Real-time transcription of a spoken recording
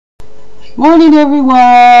Morning,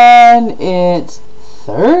 everyone. It's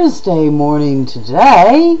Thursday morning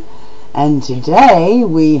today, and today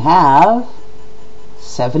we have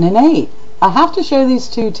 7 and 8. I have to show these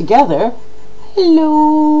two together.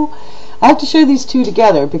 Hello. I have to show these two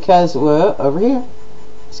together because, well, over here,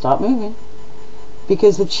 stop moving,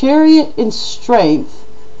 because the Chariot and Strength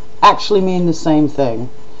actually mean the same thing.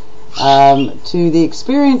 To the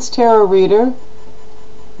experienced tarot reader,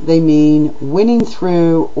 they mean winning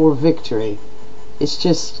through or victory. It's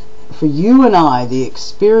just for you and I, the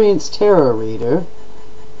experienced tarot reader,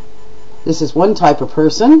 this is one type of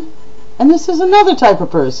person and this is another type of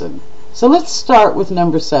person. So let's start with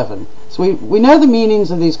number 7. So we know the meanings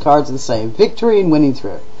of these cards are the same, victory and winning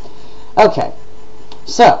through. Okay,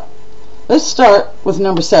 so let's start with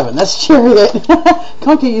number 7. That's Chariot.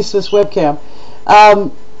 Can't get used to this webcam.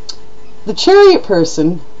 The Chariot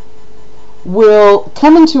person will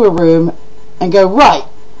come into a room and go, right,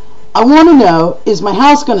 I want to know, is my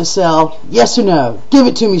house going to sell? Yes or no? Give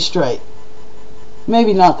it to me straight.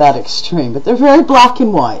 Maybe not that extreme, but they're very black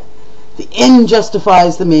and white. The end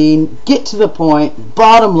justifies the mean. Get to the point.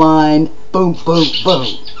 Bottom line. Boom, boom,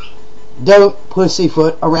 boom. Don't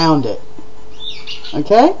pussyfoot around it.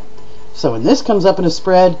 Okay? So when this comes up in a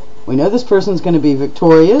spread, we know this person's going to be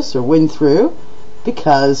victorious or win through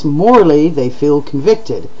because morally they feel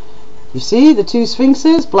convicted. You see the two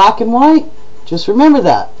sphinxes, black and white? Just remember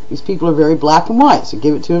that. These people are very black and white, so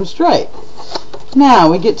give it to them straight.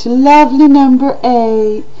 Now we get to lovely number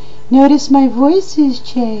 8. Notice my voice has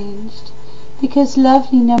changed because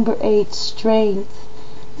lovely number 8, Strength.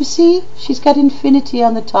 You see, she's got infinity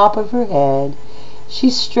on the top of her head.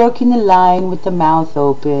 She's stroking the line with the mouth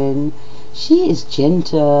open. She is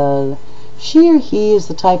gentle. She or he is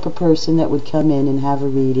the type of person that would come in and have a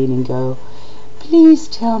reading and go, please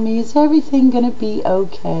tell me, is everything going to be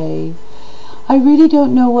okay? I really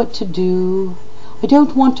don't know what to do. I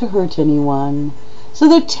don't want to hurt anyone. So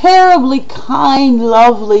they're terribly kind,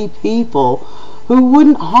 lovely people who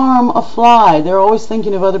wouldn't harm a fly. They're always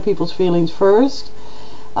thinking of other people's feelings first.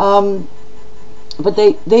 But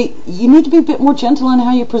you need to be a bit more gentle in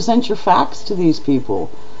how you present your facts to these people.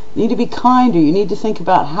 You need to be kinder. You need to think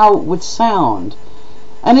about how it would sound.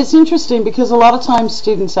 And it's interesting because a lot of times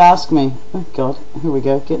students ask me, oh God, here we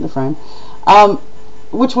go, get in the frame,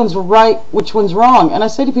 which one's right, which one's wrong? And I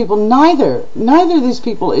say to people, neither of these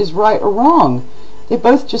people is right or wrong. They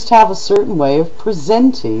both just have a certain way of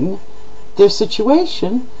presenting their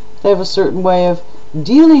situation. They have a certain way of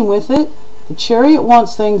dealing with it. The Chariot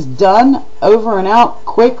wants things done, over and out,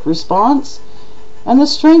 quick response. And the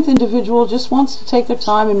Strength individual just wants to take their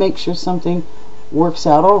time and make sure something works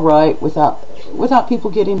out all right without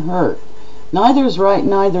people getting hurt. Neither is right,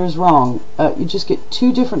 neither is wrong. You just get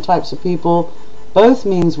two different types of people. Both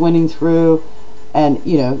means winning through and,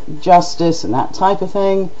 you know, justice and that type of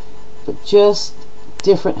thing, but just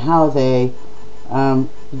different how they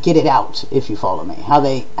get it out, if you follow me, how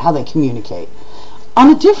they communicate. On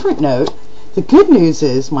a different note, the good news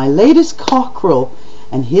is my latest cockerel,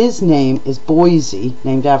 and his name is Boise,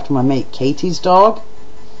 named after my mate Katie's dog.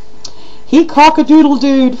 He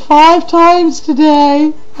cock-a-doodle-dooed 5 times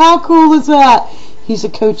today. How cool is that? He's a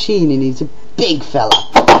Cochin and he's a big fella.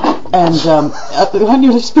 And I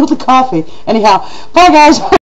nearly spilled the coffee. Anyhow, bye guys.